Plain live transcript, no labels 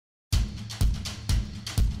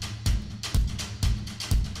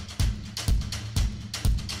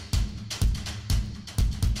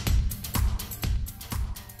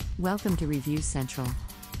Welcome to Review Central.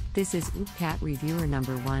 This is UPCAT Reviewer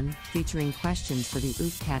number 1, featuring questions for the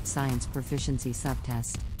UPCAT Science Proficiency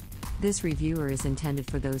Subtest. This reviewer is intended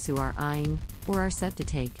for those who are eyeing, or are set to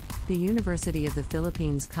take, the University of the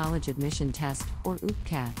Philippines College Admission Test, or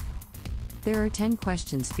UPCAT. There are 10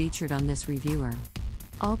 questions featured on this reviewer.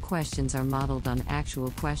 All questions are modeled on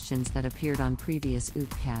actual questions that appeared on previous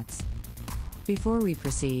UPCATs. Before we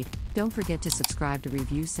proceed, don't forget to subscribe to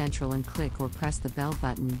Review Central and click or press the bell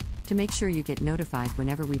button to make sure you get notified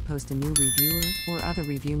whenever we post a new reviewer or other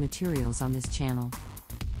review materials on this channel.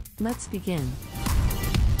 Let's begin.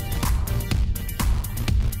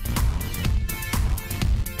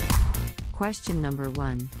 Question number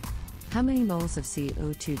 1. How many moles of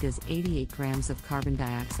CO2 does 88 grams of carbon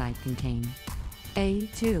dioxide contain? A.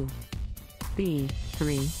 2. B.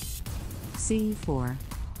 3. C. 4.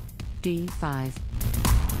 D. 5.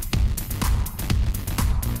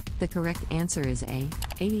 The correct answer is A.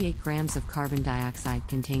 88 grams of carbon dioxide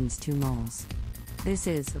contains 2 moles. This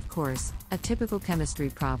is, of course, a typical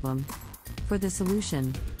chemistry problem. For the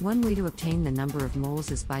solution, one way to obtain the number of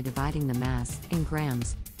moles is by dividing the mass, in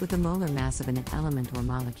grams, with the molar mass of an element or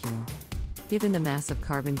molecule. Given the mass of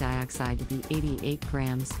carbon dioxide to be 88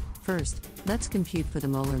 grams, first, let's compute for the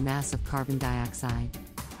molar mass of carbon dioxide.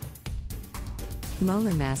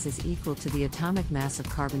 Molar mass is equal to the atomic mass of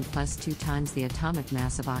carbon plus 2 times the atomic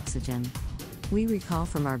mass of oxygen. We recall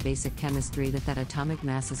from our basic chemistry that atomic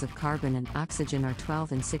masses of carbon and oxygen are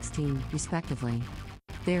 12 and 16, respectively.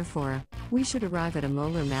 Therefore, we should arrive at a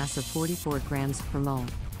molar mass of 44 grams per mole.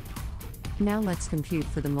 Now let's compute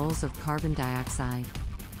for the moles of carbon dioxide.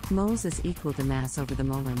 Moles is equal to mass over the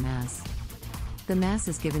molar mass. The mass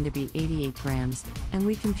is given to be 88 grams, and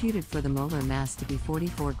we computed for the molar mass to be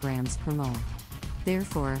 44 grams per mole.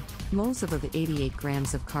 Therefore, moles of 88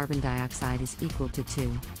 grams of carbon dioxide is equal to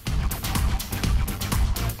 2.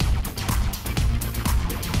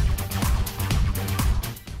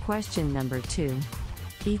 Question number 2.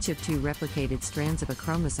 Each of 2 replicated strands of a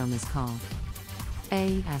chromosome is called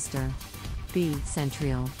A. Ester, B.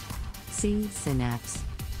 Centriole, C. Synapse,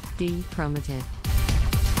 D. Chromatid.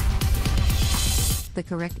 The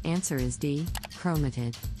correct answer is D.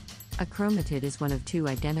 Chromatid. A chromatid is one of 2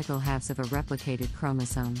 identical halves of a replicated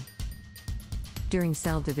chromosome. During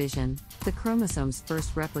cell division, the chromosomes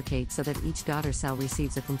first replicate so that each daughter cell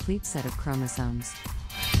receives a complete set of chromosomes.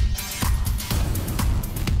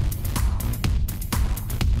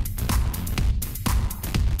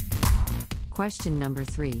 Question number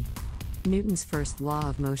 3. Newton's first law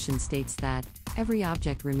of motion states that every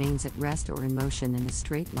object remains at rest or in motion in a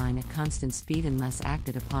straight line at constant speed unless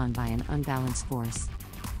acted upon by an unbalanced force.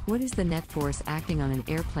 What is the net force acting on an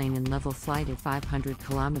airplane in level flight at 500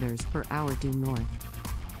 km per hour due north?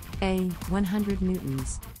 A. 100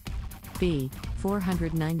 newtons. B.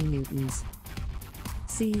 490 newtons.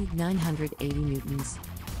 C. 980 newtons.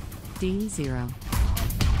 D. 0.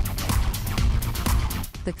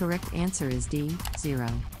 The correct answer is D. 0.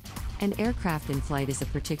 An aircraft in flight is a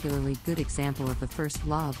particularly good example of the first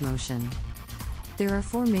law of motion. There are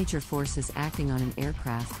 4 major forces acting on an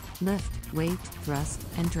aircraft: lift, weight, thrust,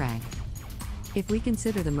 and drag. If we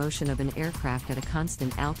consider the motion of an aircraft at a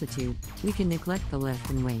constant altitude, we can neglect the lift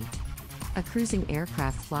and weight. A cruising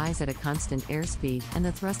aircraft flies at a constant airspeed, and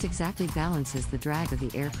the thrust exactly balances the drag of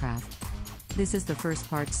the aircraft. This is the first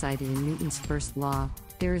part cited in Newton's first law.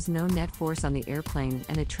 There is no net force on the airplane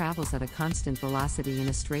and it travels at a constant velocity in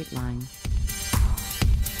a straight line.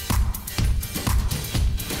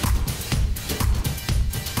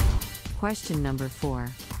 Question number 4.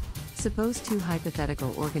 Suppose 2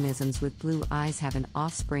 hypothetical organisms with blue eyes have an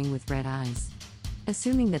offspring with red eyes.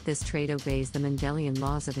 Assuming that this trait obeys the Mendelian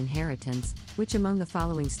laws of inheritance, which among the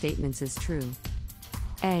following statements is true?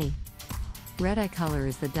 A. Red eye color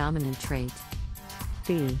is the dominant trait.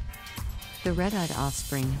 B. The red-eyed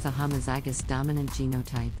offspring has a homozygous dominant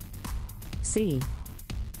genotype. C.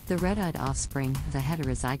 The red-eyed offspring has a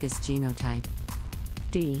heterozygous genotype.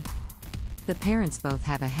 D. The parents both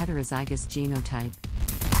have a heterozygous genotype.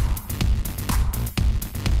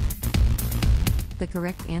 The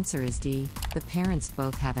correct answer is D. The parents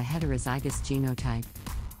both have a heterozygous genotype.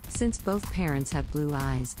 Since both parents have blue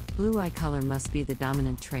eyes, blue eye color must be the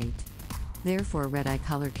dominant trait. Therefore, red eye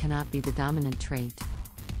color cannot be the dominant trait.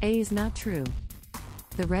 A is not true.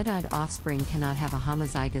 The red-eyed offspring cannot have a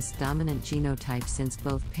homozygous dominant genotype since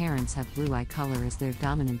both parents have blue eye color as their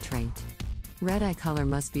dominant trait. Red eye color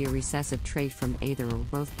must be a recessive trait from either or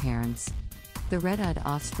both parents. The red-eyed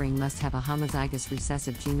offspring must have a homozygous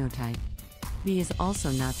recessive genotype. B is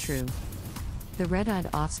also not true. The red-eyed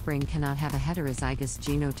offspring cannot have a heterozygous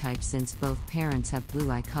genotype since both parents have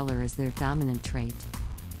blue eye color as their dominant trait.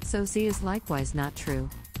 So C is likewise not true.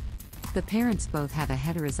 The parents both have a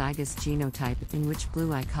heterozygous genotype in which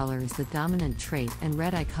blue eye color is the dominant trait and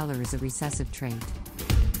red eye color is a recessive trait.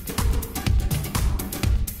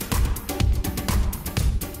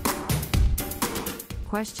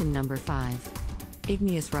 Question number 5.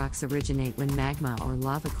 Igneous rocks originate when magma or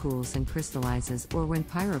lava cools and crystallizes, or when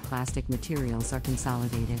pyroclastic materials are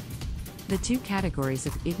consolidated. The two categories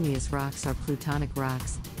of igneous rocks are plutonic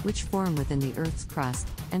rocks, which form within the Earth's crust,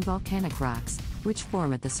 and volcanic rocks, which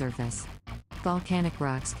form at the surface. Volcanic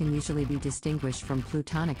rocks can usually be distinguished from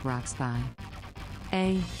plutonic rocks by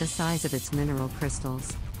A. The size of its mineral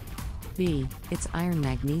crystals, B. Its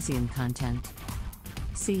iron-magnesium content,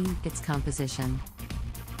 C. Its composition,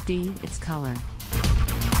 D. Its color.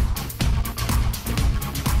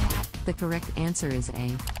 The correct answer is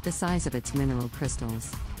A. The size of its mineral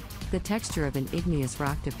crystals. The texture of an igneous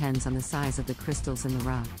rock depends on the size of the crystals in the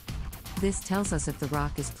rock. This tells us if the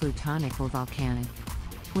rock is plutonic or volcanic.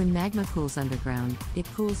 When magma cools underground, it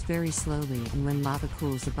cools very slowly, and when lava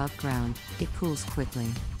cools above ground, it cools quickly.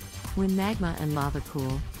 When magma and lava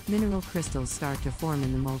cool, mineral crystals start to form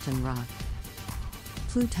in the molten rock.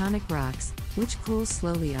 Plutonic rocks, which cool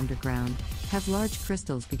slowly underground, have large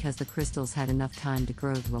crystals because the crystals had enough time to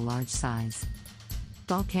grow to a large size.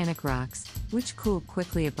 Volcanic rocks, which cool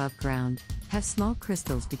quickly above ground, have small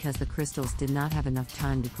crystals because the crystals did not have enough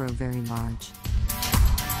time to grow very large.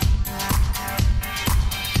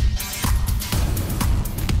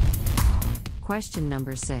 Question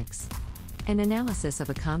number 6. An analysis of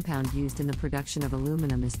a compound used in the production of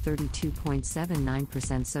aluminum is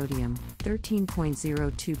 32.79% sodium,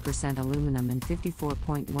 13.02% aluminum and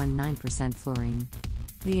 54.19% fluorine.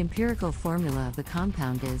 The empirical formula of the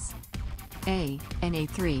compound is A.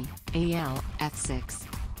 Na3Al(F6),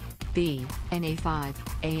 B.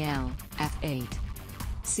 Na5Al(F8),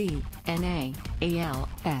 C.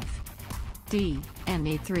 NaAlF, D.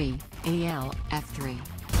 Na3Al(F3).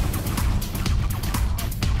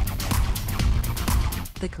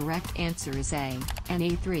 The correct answer is A.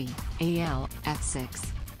 Na3Al(F6).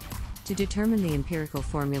 To determine the empirical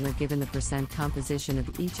formula given the percent composition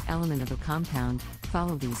of each element of a compound,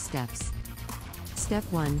 follow these steps. Step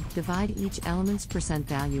 1. Divide each element's percent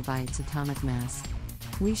value by its atomic mass.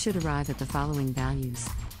 We should arrive at the following values.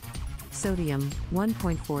 Sodium,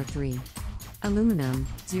 1.43. Aluminum,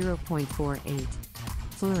 0.48.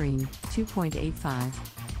 Fluorine, 2.85.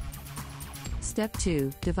 Step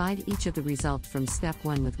 2. Divide each of the results from Step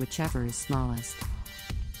 1 with whichever is smallest.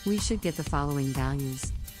 We should get the following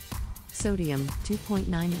values. Sodium,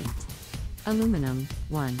 2.98. Aluminum,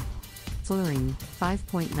 1. Fluorine,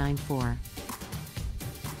 5.94.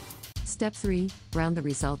 Step 3. Round the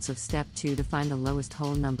results of Step 2 to find the lowest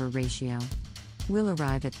whole number ratio. We'll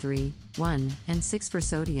arrive at 3, 1, and 6 for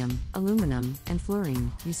sodium, aluminum, and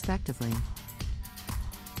fluorine, respectively.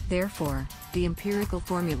 Therefore, the empirical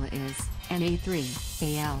formula is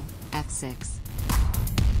Na3Al(F6).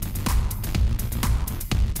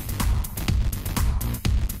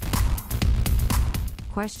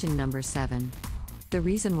 Question number 7. The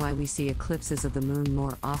reason why we see eclipses of the moon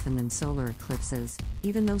more often than solar eclipses,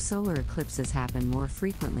 even though solar eclipses happen more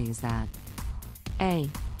frequently, is that A.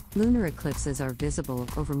 Lunar eclipses are visible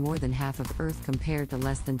over more than half of Earth compared to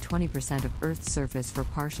less than 20% of Earth's surface for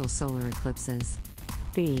partial solar eclipses.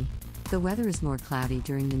 B. The weather is more cloudy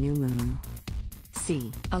during the new moon.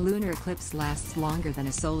 C. A lunar eclipse lasts longer than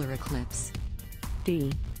a solar eclipse.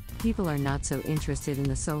 D. People are not so interested in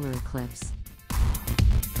the solar eclipse.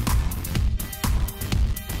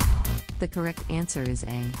 The correct answer is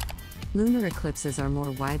A. Lunar eclipses are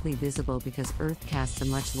more widely visible because Earth casts a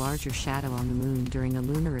much larger shadow on the moon during a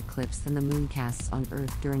lunar eclipse than the moon casts on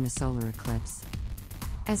Earth during a solar eclipse.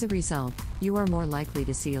 As a result, you are more likely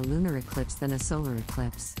to see a lunar eclipse than a solar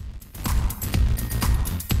eclipse.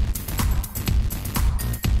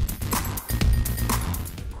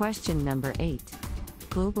 Question number 8.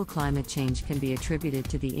 Global climate change can be attributed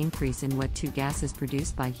to the increase in what two gases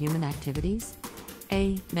produced by human activities?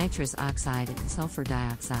 A. Nitrous oxide and sulfur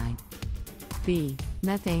dioxide. B.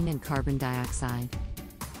 Methane and carbon dioxide.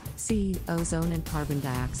 C. Ozone and carbon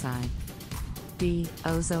dioxide. D.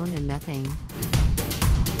 Ozone and methane.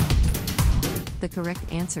 The correct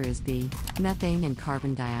answer is B. Methane and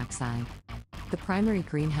carbon dioxide. The primary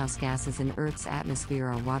greenhouse gases in Earth's atmosphere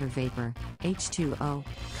are water vapor, H2O,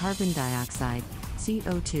 carbon dioxide,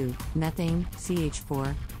 CO2, methane,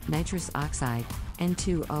 CH4, nitrous oxide,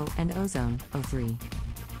 N2O, and ozone, O3.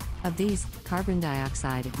 Of these, carbon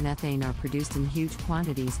dioxide and methane are produced in huge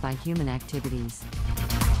quantities by human activities.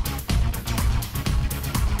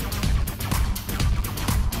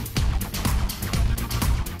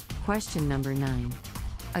 Question number 9.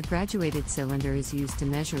 A graduated cylinder is used to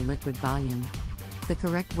measure liquid volume. The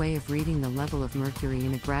correct way of reading the level of mercury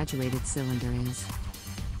in a graduated cylinder is: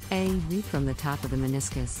 A. Read from the top of the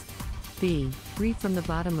meniscus. B. Read from the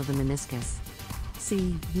bottom of the meniscus.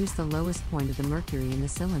 C. Use the lowest point of the mercury in the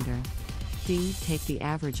cylinder. D. Take the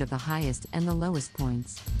average of the highest and the lowest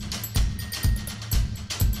points.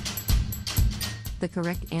 The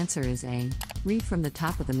correct answer is A. Read from the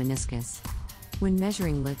top of the meniscus. When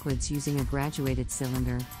measuring liquids using a graduated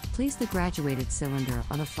cylinder, place the graduated cylinder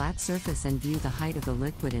on a flat surface and view the height of the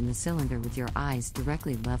liquid in the cylinder with your eyes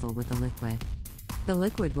directly level with the liquid. The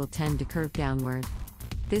liquid will tend to curve downward.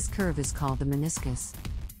 This curve is called the meniscus.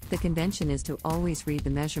 The convention is to always read the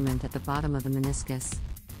measurement at the bottom of the meniscus.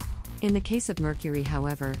 In the case of mercury,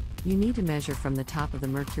 however, you need to measure from the top of the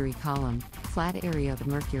mercury column, flat area of the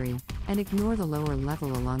mercury, and ignore the lower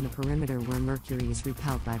level along the perimeter where mercury is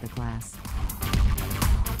repelled by the glass.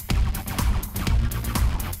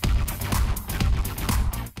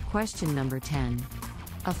 Question number 10.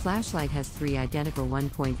 A flashlight has 3 identical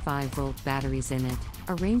 1.5-volt batteries in it,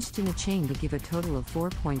 arranged in a chain to give a total of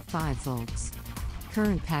 4.5 volts.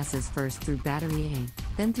 Current passes first through battery A,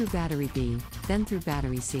 then through battery B, then through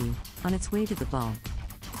battery C, on its way to the bulb.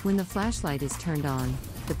 When the flashlight is turned on,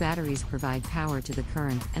 the batteries provide power to the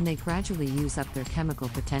current and they gradually use up their chemical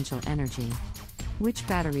potential energy. Which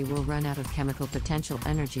battery will run out of chemical potential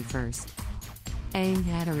energy first? A.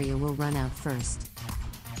 Battery A will run out first.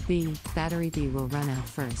 B. Battery B will run out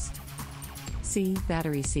first. C.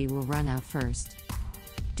 Battery C will run out first.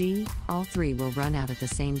 D. All 3 will run out at the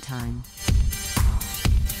same time.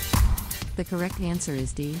 The correct answer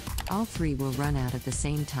is D. All 3 will run out at the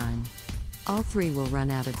same time. All 3 will run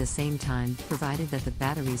out at the same time, provided that the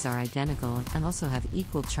batteries are identical and also have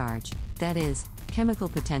equal charge, that is, chemical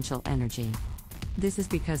potential energy. This is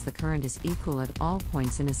because the current is equal at all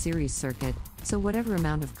points in a series circuit, so whatever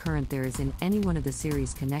amount of current there is in any one of the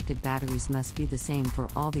series connected batteries must be the same for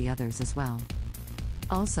all the others as well.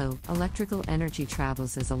 Also, electrical energy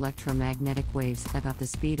travels as electromagnetic waves at about the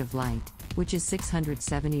speed of light, which is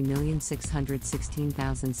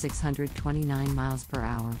 670,616,629 miles per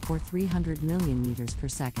hour or 300 million meters per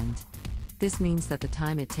second. This means that the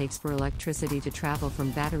time it takes for electricity to travel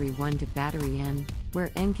from battery 1 to battery N,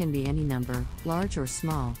 where N can be any number, large or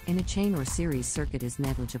small, in a chain or series circuit is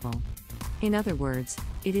negligible. In other words,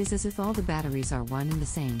 it is as if all the batteries are one and the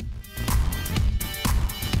same.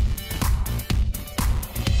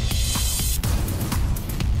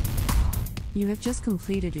 You have just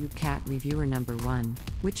completed UPCAT Reviewer Number 1,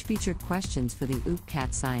 which featured questions for the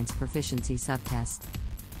UPCAT Science Proficiency Subtest.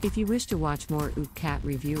 If you wish to watch more UPCAT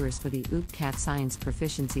reviewers for the UPCAT Science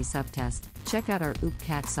Proficiency Subtest, check out our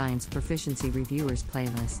UPCAT Science Proficiency Reviewers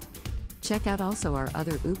playlist. Check out also our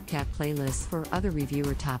other UPCAT playlists for other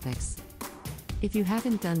reviewer topics. If you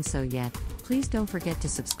haven't done so yet, please don't forget to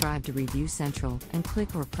subscribe to Review Central and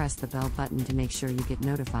click or press the bell button to make sure you get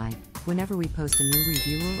notified whenever we post a new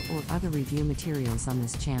reviewer or other review materials on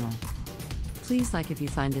this channel. Please like if you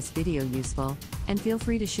find this video useful, and feel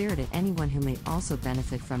free to share it to anyone who may also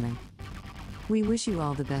benefit from it. We wish you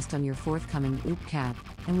all the best on your forthcoming UPCAT,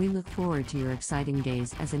 and we look forward to your exciting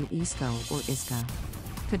days as an ISCO or ISCA.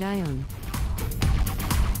 Padayon.